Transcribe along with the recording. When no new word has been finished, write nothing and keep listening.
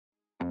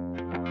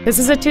This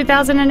is a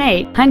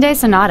 2008 Hyundai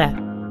Sonata.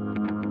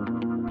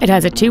 It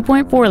has a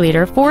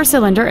 2.4-liter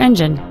four-cylinder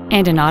engine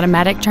and an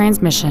automatic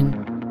transmission.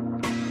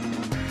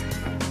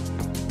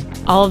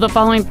 All of the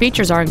following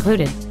features are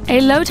included: a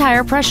low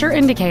tire pressure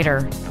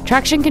indicator,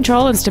 traction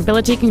control and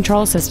stability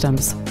control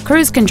systems,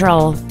 cruise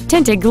control,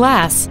 tinted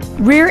glass,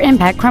 rear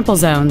impact crumple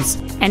zones,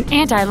 an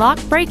anti-lock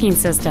braking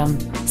system,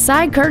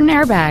 side curtain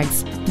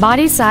airbags,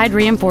 body side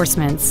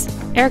reinforcements,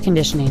 air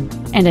conditioning,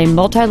 and a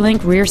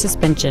multi-link rear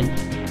suspension.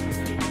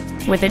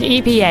 With an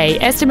EPA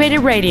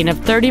estimated rating of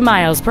 30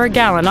 miles per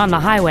gallon on the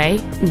highway,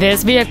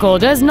 this vehicle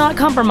does not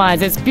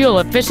compromise its fuel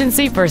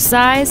efficiency for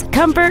size,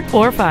 comfort,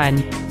 or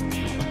fun.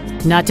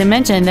 Not to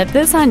mention that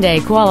this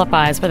Hyundai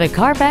qualifies for the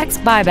Carfax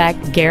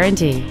buyback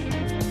guarantee.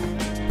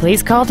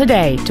 Please call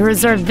today to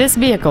reserve this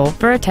vehicle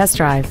for a test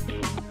drive.